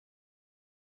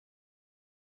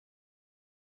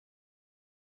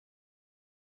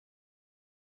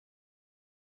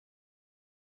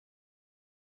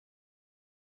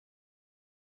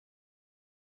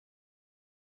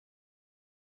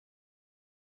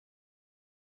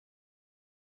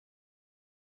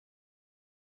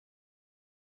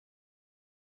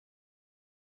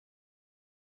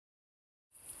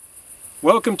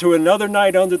Welcome to another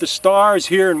night under the stars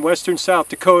here in western South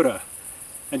Dakota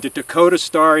and the Dakota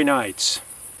Starry Nights.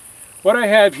 What I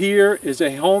have here is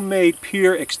a homemade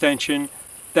pier extension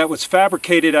that was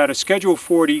fabricated out of Schedule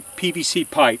 40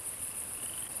 PVC pipe.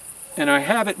 And I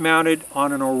have it mounted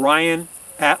on an Orion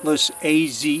Atlas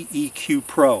AZ-EQ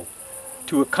Pro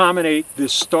to accommodate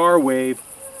this Starwave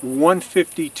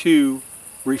 152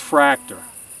 refractor.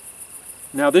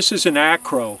 Now this is an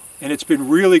acro and it's been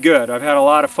really good. I've had a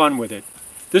lot of fun with it.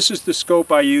 This is the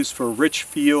scope I use for rich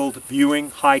field viewing,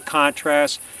 high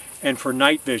contrast, and for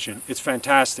night vision. It's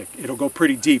fantastic. It'll go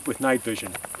pretty deep with night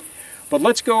vision. But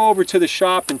let's go over to the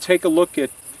shop and take a look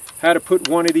at how to put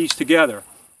one of these together.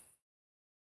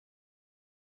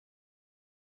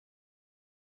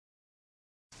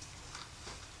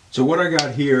 So what I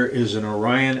got here is an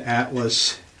Orion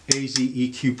Atlas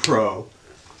AZ-EQ Pro.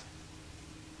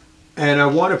 And I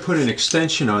want to put an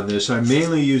extension on this. I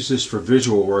mainly use this for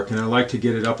visual work, and I like to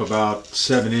get it up about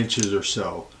 7 inches or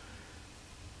so.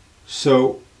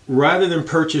 So rather than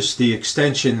purchase the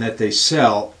extension that they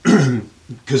sell,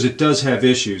 because it does have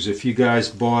issues. If you guys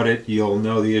bought it, you'll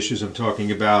know the issues I'm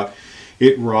talking about.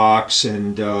 It rocks,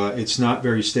 and it's not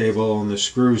very stable, and the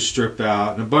screws strip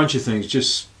out, and a bunch of things.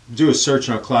 Just do a search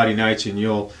on Cloudy Nights, and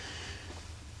you'll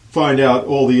find out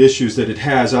all the issues that it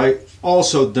has. I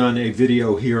also done a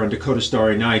video here on Dakota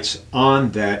Starry Nights on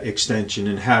that extension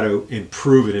and how to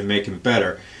improve it and make it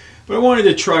better. But I wanted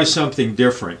to try something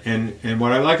different, and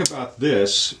what I like about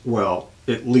this, well,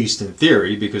 at least in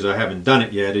theory, because I haven't done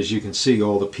it yet, as you can see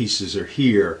all the pieces are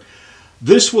here.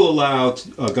 This will allow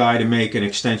a guy to make an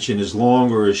extension as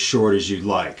long or as short as you'd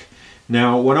like.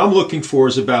 Now what I'm looking for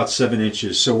is about 7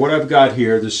 inches. So what I've got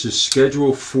here, this is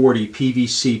Schedule 40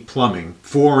 PVC plumbing,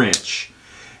 4-inch.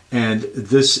 And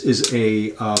this is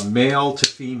a male to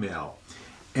female.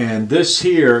 And this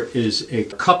here is a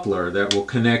coupler that will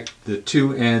connect the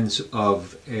two ends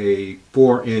of a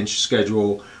 4-inch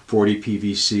Schedule 40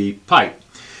 PVC pipe.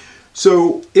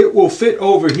 So it will fit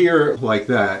over here like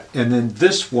that, and then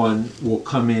this one will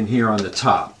come in here on the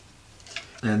top.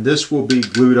 And this will be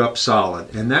glued up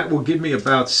solid, and that will give me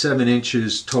about 7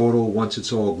 inches total once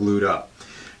it's all glued up.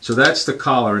 So that's the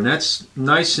collar, and that's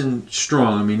nice and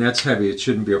strong. I mean, that's heavy. It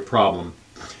shouldn't be a problem.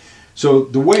 So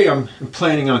the way I'm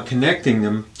planning on connecting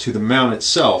them to the mount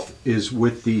itself is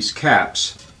with these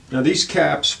caps. Now these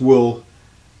caps will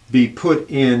be put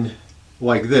in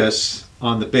like this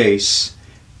on the base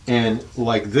and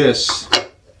like this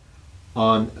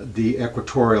on the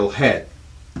equatorial head.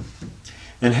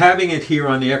 And having it here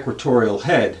on the equatorial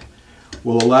head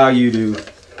will allow you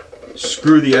to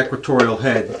screw the equatorial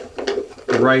head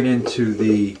right into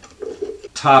the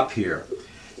top here,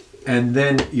 and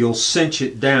then you'll cinch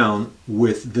it down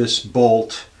with this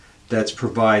bolt that's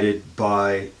provided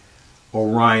by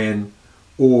Orion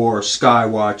or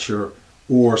Skywatcher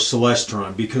or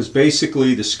Celestron, because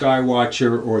basically the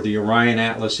Skywatcher or the Orion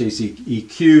Atlas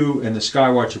AZ-EQ and the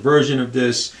Skywatcher version of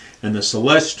this and the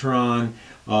Celestron,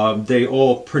 they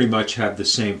all pretty much have the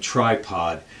same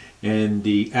tripod, and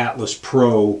the Atlas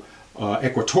Pro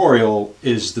Equatorial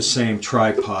is the same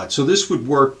tripod. So this would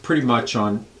work pretty much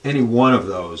on any one of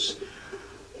those.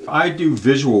 I do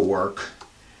visual work,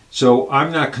 so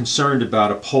I'm not concerned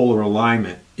about a polar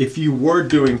alignment. If you were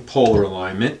doing polar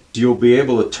alignment, you'll be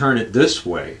able to turn it this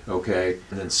way, okay,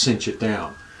 and then cinch it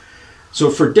down.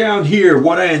 So for down here,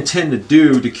 what I intend to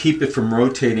do to keep it from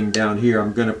rotating down here,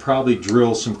 I'm going to probably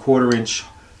drill some 1/4-inch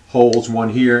holes, one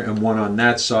here and one on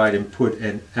that side, and put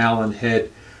an Allen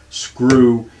head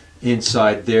screw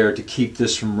inside there to keep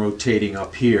this from rotating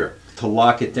up here. To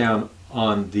lock it down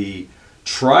on the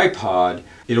tripod,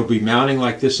 it'll be mounting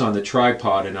like this on the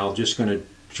tripod, and I'm just going to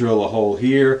drill a hole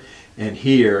here and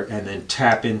then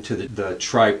tap into the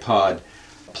tripod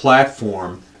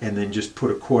platform, and then just put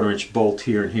a 1/4-inch bolt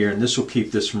here and here, and this will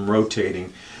keep this from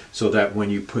rotating, so that when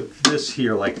you put this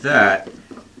here like that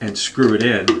and screw it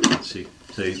in, see,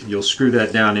 so you'll screw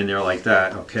that down in there like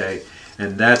that, okay,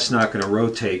 and that's not going to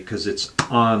rotate because it's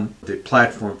on the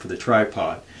platform for the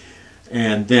tripod.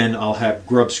 And then I'll have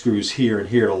grub screws here and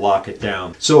here to lock it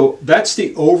down. So that's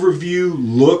the overview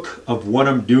look of what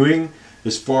I'm doing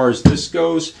as far as this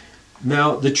goes.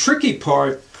 Now the tricky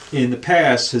part in the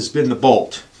past has been the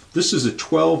bolt. This is a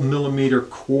 12mm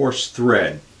coarse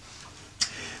thread.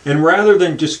 And rather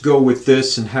than just go with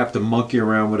this and have to monkey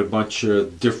around with a bunch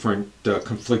of different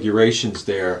configurations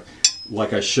there,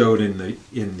 like I showed in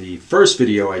the first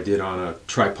video I did on a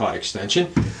tripod extension,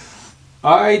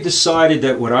 I decided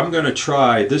that what I'm going to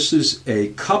try, this is a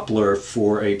coupler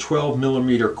for a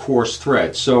 12mm coarse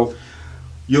thread. So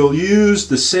you'll use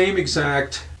the same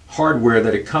exact hardware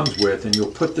that it comes with, and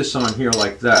you'll put this on here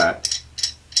like that,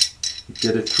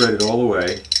 get it threaded all the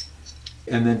way,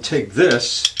 and then take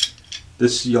this,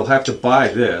 you'll have to buy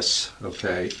this,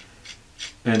 okay,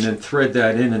 and then thread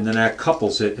that in, and then that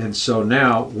couples it. And so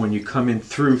now when you come in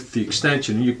through the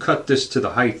extension, you cut this to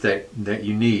the height that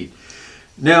you need.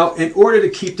 Now, in order to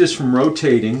keep this from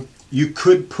rotating, you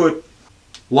could put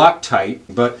Loctite,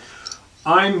 but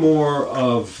I'm more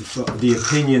of the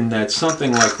opinion that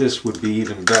something like this would be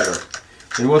even better.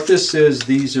 And what this is,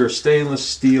 these are stainless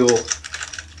steel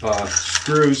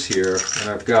screws here, and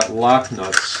I've got lock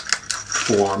nuts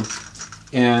for them.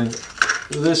 And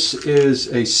this is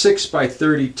a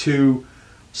 6x32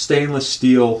 stainless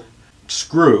steel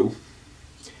screw.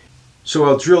 So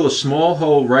I'll drill a small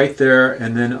hole right there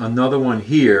and then another one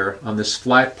here on this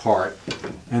flat part,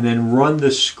 and then run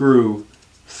this screw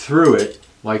through it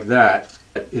like that.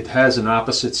 It has an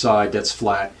opposite side that's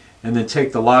flat, and then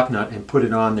take the lock nut and put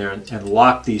it on there and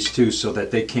lock these two so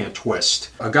that they can't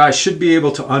twist. A guy should be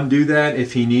able to undo that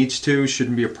if he needs to,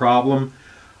 shouldn't be a problem.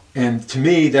 And to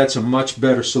me, that's a much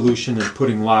better solution than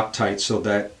putting Loctite, so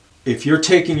that if you're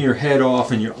taking your head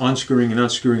off and you're unscrewing and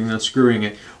unscrewing and unscrewing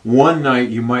it, one night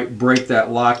you might break that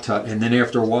Loctite, and then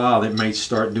after a while it may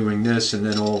start doing this, and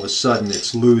then all of a sudden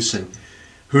it's loose, and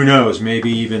who knows,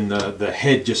 maybe even the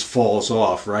head just falls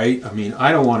off, right? I mean,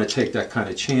 I don't want to take that kind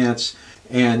of chance.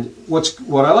 And what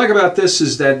I like about this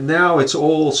is that now it's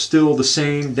all still the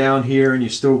same down here, and you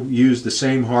still use the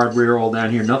same hardware all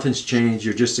down here. Nothing's changed.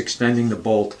 You're just extending the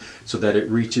bolt so that it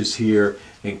reaches here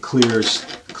and clears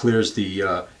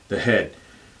the head.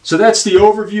 So that's the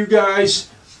overview, guys.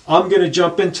 I'm going to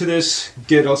jump into this,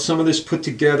 get some of this put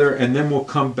together, and then we'll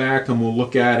come back and we'll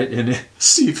look at it and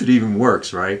see if it even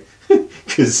works, right?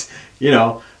 Because, you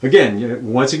know,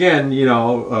 once again, you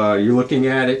know, you're looking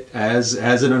at it as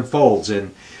it unfolds,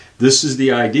 and this is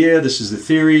the idea, this is the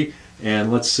theory,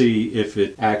 and let's see if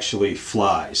it actually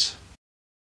flies.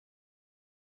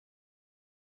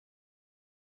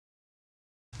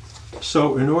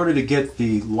 So in order to get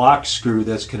the lock screw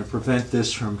that's going to prevent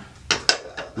this from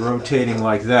rotating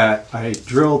like that, I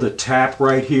drilled a tap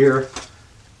right here,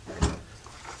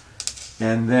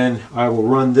 and then I will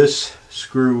run this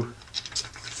screw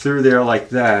through there like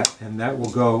that, and that will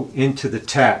go into the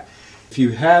tap. If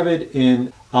you have it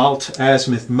in alt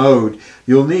azimuth mode,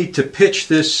 you'll need to pitch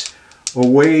this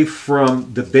away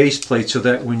from the base plate so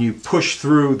that when you push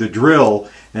through the drill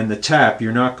and the tap,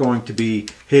 you're not going to be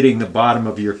hitting the bottom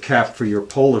of your cap for your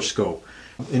polar scope.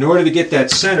 In order to get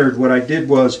that centered, what I did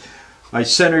was I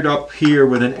centered up here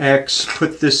with an X,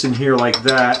 put this in here like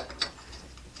that,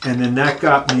 and then that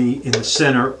got me in the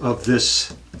center of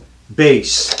this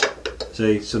base.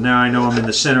 See, so now I know I'm in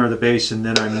the center of the base, and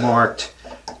then I marked,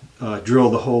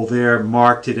 drilled the hole there,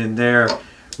 marked it in there,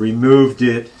 removed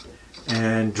it,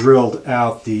 and drilled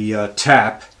out the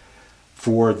tap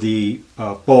for the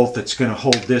bolt that's going to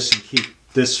hold this and keep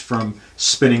this from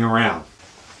spinning around.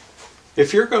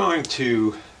 If you're going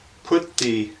to put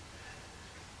the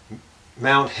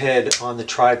mount head on the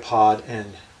tripod and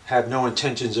have no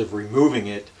intentions of removing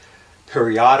it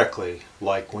periodically,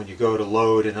 like when you go to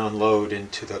load and unload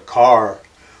into the car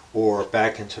or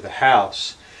back into the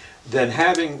house, then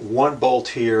having one bolt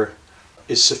here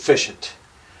is sufficient.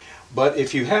 But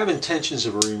if you have intentions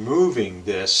of removing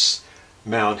this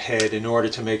mount head in order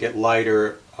to make it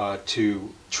lighter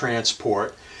to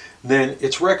transport, then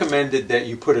it's recommended that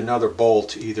you put another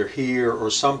bolt either here or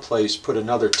someplace, put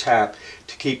another tap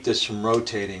to keep this from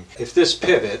rotating. If this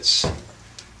pivots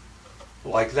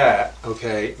like that,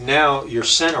 okay, now your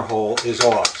center hole is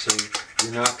off. See,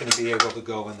 you're not going to be able to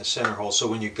go in the center hole. So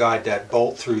when you guide that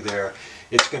bolt through there,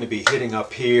 it's going to be hitting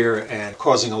up here and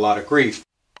causing a lot of grief.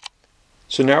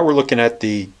 So now we're looking at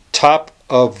the top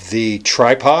of the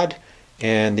tripod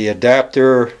and the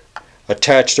adapter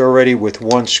attached already with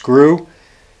one screw.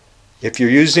 If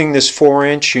you're using this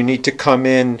 4-inch, you need to come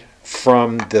in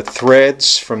from the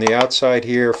threads from the outside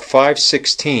here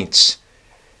 5/16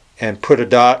 and put a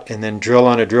dot, and then drill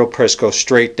on a drill press, go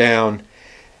straight down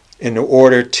in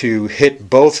order to hit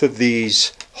both of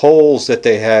these holes that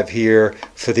they have here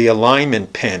for the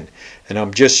alignment pin. And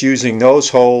I'm just using those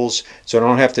holes so I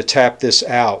don't have to tap this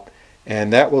out,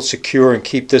 and that will secure and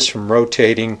keep this from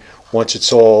rotating once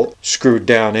it's all screwed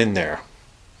down in there.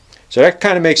 So that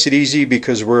kind of makes it easy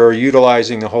because we're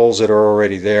utilizing the holes that are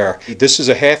already there. This is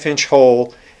a 1/2-inch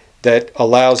hole that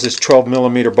allows this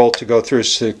 12mm bolt to go through,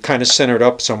 so kind of center it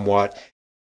up somewhat.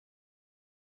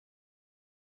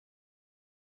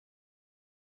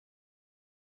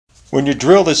 When you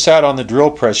drill this out on the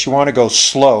drill press, you want to go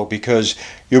slow because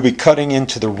you'll be cutting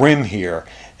into the rim here,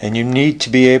 and you need to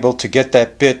be able to get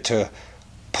that bit to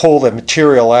pull the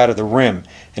material out of the rim,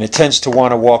 and it tends to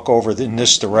want to walk over in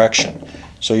this direction.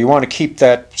 So you want to keep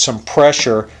that some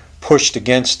pressure pushed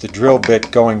against the drill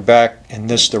bit going back in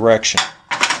this direction.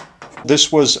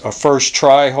 This was a first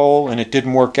try hole and it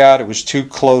didn't work out. It was too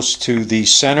close to the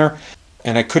center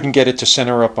and I couldn't get it to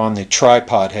center up on the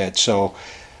tripod head. So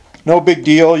no big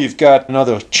deal, you've got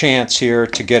another chance here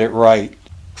to get it right.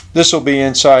 This will be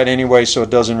inside anyway, so it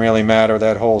doesn't really matter.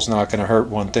 That hole's not going to hurt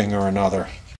one thing or another.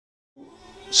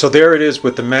 So there it is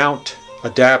with the mount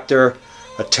adapter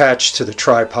attached to the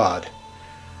tripod.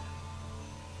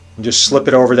 And just slip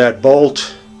it over that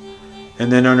bolt, and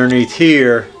then underneath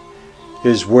here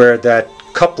is where that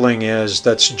coupling is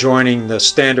that's joining the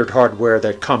standard hardware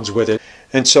that comes with it.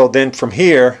 And so then from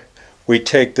here we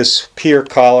take this Pier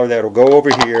collar that'll go over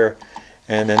here,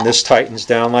 and then this tightens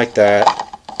down like that.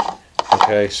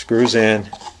 Okay, screws in.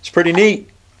 It's pretty neat.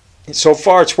 So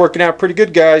far it's working out pretty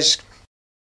good, guys.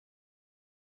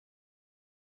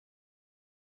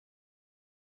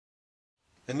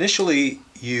 Initially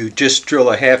you just drill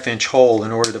a 1/2 inch hole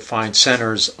in order to find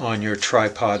centers on your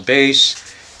tripod base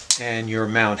and your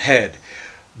mount head.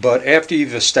 But after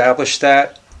you've established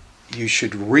that, you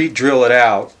should re-drill it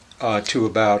out to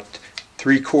about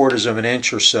 3/4 of an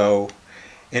inch or so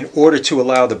in order to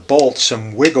allow the bolt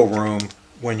some wiggle room.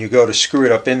 When you go to screw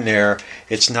it up in there,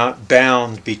 it's not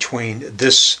bound between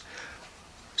this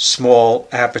small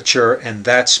aperture and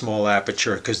that small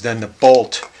aperture, because then the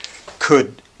bolt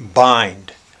could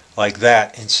bind like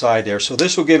that inside there. So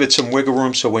this will give it some wiggle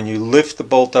room, so when you lift the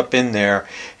bolt up in there,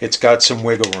 it's got some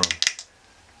wiggle room.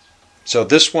 So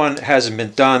this one hasn't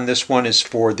been done. This one is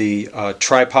for the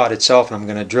tripod itself, and I'm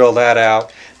going to drill that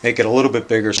out, make it a little bit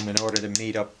bigger in order to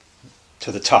meet up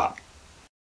to the top.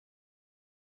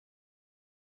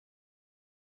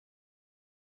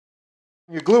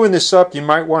 When you're gluing this up, you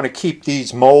might want to keep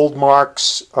these mold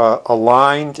marks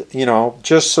aligned, you know,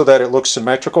 just so that it looks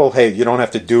symmetrical. Hey, you don't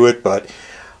have to do it, but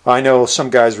I know some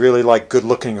guys really like good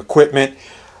looking equipment.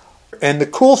 And the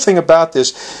cool thing about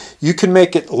this, you can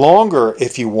make it longer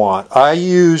if you want. I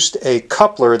used a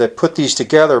coupler that put these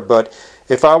together, but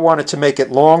if I wanted to make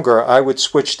it longer, I would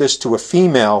switch this to a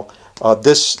female,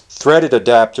 this threaded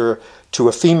adapter to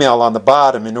a female on the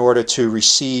bottom in order to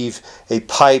receive a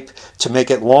pipe to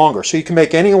make it longer. So you can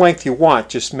make any length you want,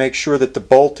 just make sure that the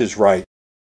bolt is right.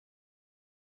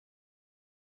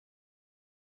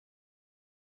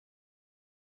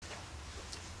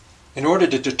 In order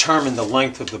to determine the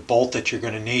length of the bolt that you're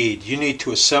going to need, you need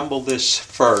to assemble this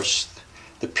first,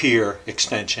 the Pier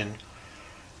extension,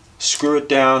 screw it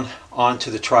down onto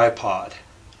the tripod,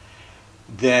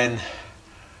 then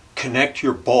connect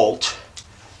your bolt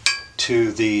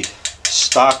to the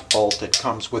stock bolt that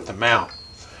comes with the mount.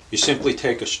 You simply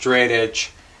take a straight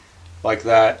edge like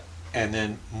that and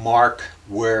then mark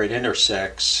where it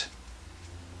intersects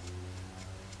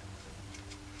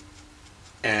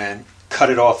and cut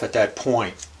it off at that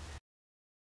point.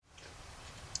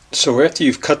 So after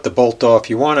you've cut the bolt off,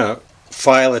 you want to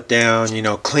file it down, you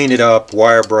know, clean it up,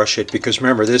 wire brush it, because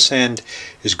remember this end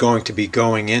is going to be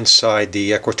going inside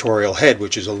the equatorial head,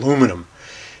 which is aluminum,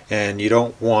 and you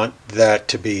don't want that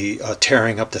to be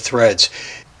tearing up the threads.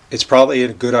 It's probably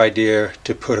a good idea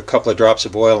to put a couple of drops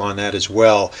of oil on that as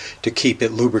well to keep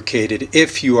it lubricated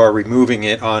if you are removing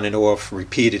it on and off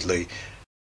repeatedly.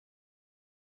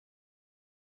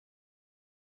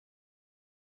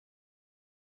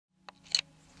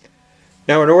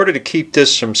 Now in order to keep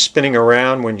this from spinning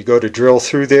around when you go to drill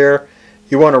through there,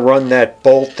 you want to run that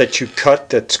bolt that you cut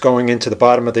that's going into the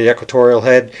bottom of the equatorial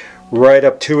head right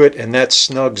up to it, and that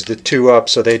snugs the two up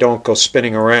so they don't go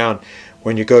spinning around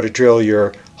when you go to drill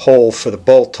your hole for the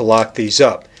bolt to lock these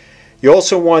up. You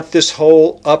also want this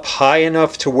hole up high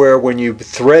enough to where when you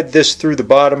thread this through the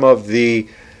bottom of the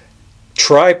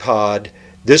tripod,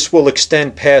 this will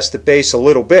extend past the base a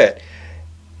little bit.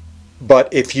 But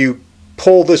if you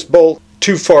pull this bolt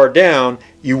too far down,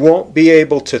 you won't be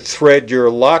able to thread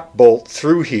your lock bolt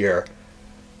through here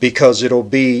because it'll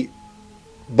be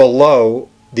below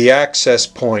the access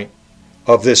point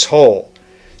of this hole.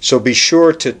 So be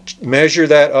sure to measure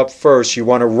that up first. You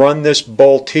want to run this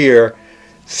bolt here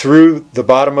through the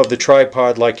bottom of the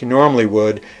tripod like you normally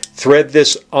would, thread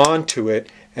this onto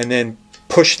it, and then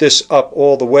push this up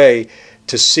all the way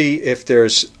to see if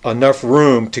there's enough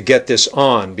room to get this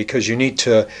on, because you need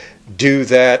to do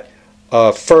that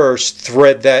first,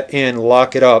 thread that in,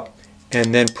 lock it up,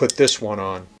 and then put this one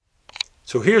on.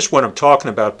 So here's what I'm talking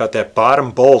about that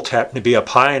bottom bolt happened to be up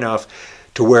high enough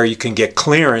to where you can get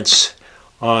clearance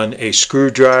on a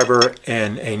screwdriver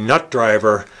and a nut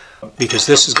driver, because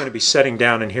this is going to be setting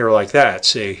down in here like that,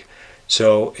 see?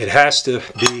 So it has to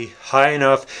be high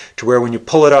enough to where when you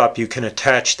pull it up you can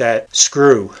attach that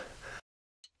screw.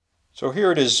 So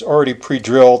here it is already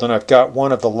pre-drilled, and I've got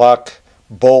one of the lock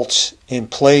bolts in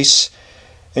place.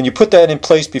 And you put that in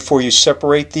place before you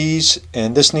separate these,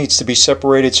 and this needs to be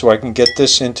separated so I can get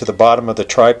this into the bottom of the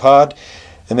tripod.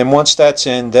 And then once that's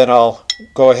in, then I'll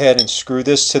go ahead and screw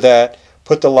this to that,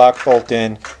 put the lock bolt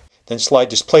in, then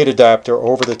slide this plate adapter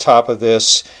over the top of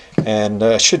this,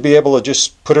 and should be able to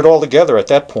just put it all together at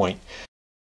that point.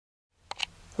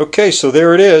 Okay, so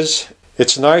there it is.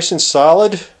 It's nice and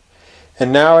solid.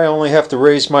 And now I only have to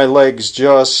raise my legs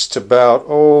just about,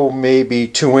 maybe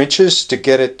 2 inches to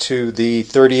get it to the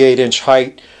 38-inch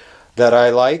height that I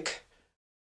like.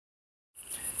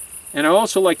 And I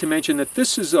also like to mention that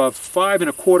this is a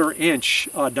 5¼ inch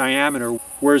diameter,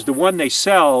 whereas the one they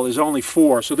sell is only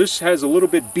 4. So this has a little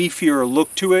bit beefier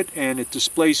look to it, and it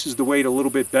displaces the weight a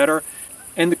little bit better.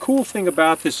 And the cool thing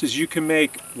about this is you can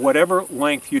make whatever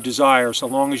length you desire, so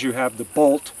long as you have the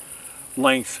bolt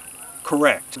length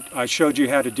correct. I showed you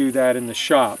how to do that in the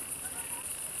shop.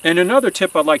 And another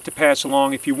tip I'd like to pass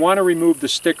along, if you want to remove the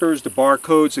stickers, the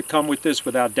barcodes that come with this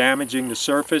without damaging the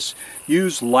surface,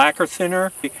 use lacquer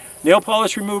thinner. Nail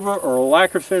polish remover or a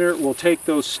lacquer thinner will take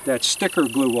that sticker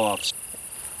glue off.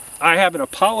 I have an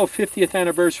Apollo 50th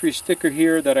anniversary sticker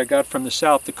here that I got from the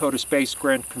South Dakota Space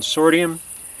Grant Consortium.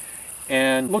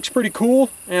 And looks pretty cool,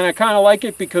 and I kind of like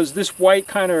it because this white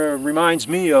kind of reminds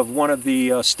me of one of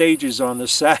the stages on the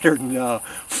Saturn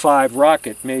V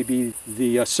rocket, maybe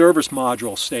the service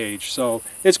module stage. So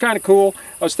it's kind of cool.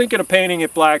 I was thinking of painting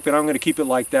it black, but I'm going to keep it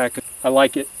like that because I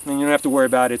like it, and you don't have to worry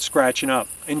about it scratching up.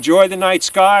 Enjoy the night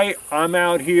sky. I'm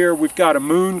out here. We've got a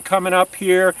moon coming up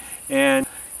here, and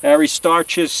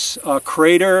Aristarchus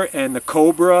crater and the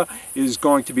Cobra is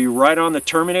going to be right on the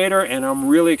Terminator, and I'm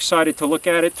really excited to look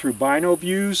at it through bino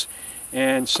views.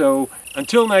 And so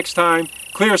until next time,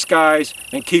 clear skies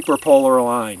and keep our polar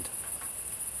aligned.